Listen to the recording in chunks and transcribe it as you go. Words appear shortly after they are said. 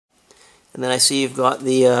And then I see you've got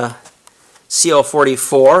the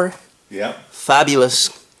CL-44. Yeah. Fabulous.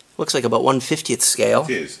 Looks like about 1/50th scale.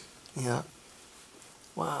 It is. Yeah.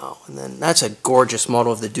 Wow. And then that's a gorgeous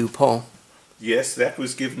model of the Deux Ponts. Yes, that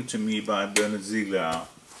was given to me by Bernard Ziegler,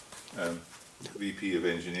 VP of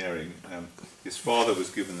Engineering. His father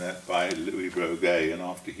was given that by Louis Broguet, and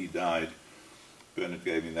after he died, Bernard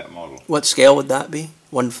gave me that model. What scale would that be?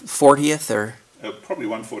 1/40th or? Probably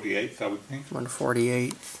 1/48th, I would think.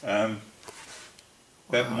 1/48th.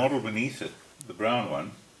 That model beneath it, the brown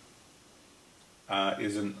one,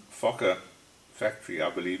 is a Fokker factory,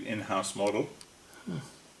 I believe, in-house model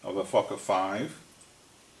of a Fokker 5.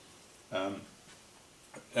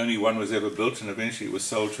 Only one was ever built, and eventually it was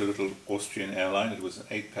sold to a little Austrian airline. It was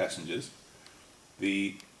 8 passengers.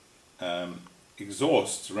 The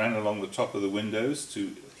exhausts ran along the top of the windows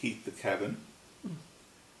to heat the cabin.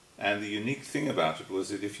 And the unique thing about it was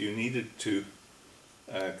that if you needed to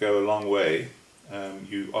go a long way,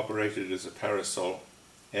 you operated as a parasol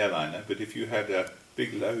airliner, but if you had a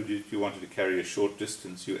big load, if you wanted to carry a short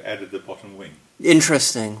distance, you added the bottom wing.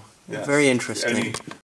 Interesting. Yes. Very interesting.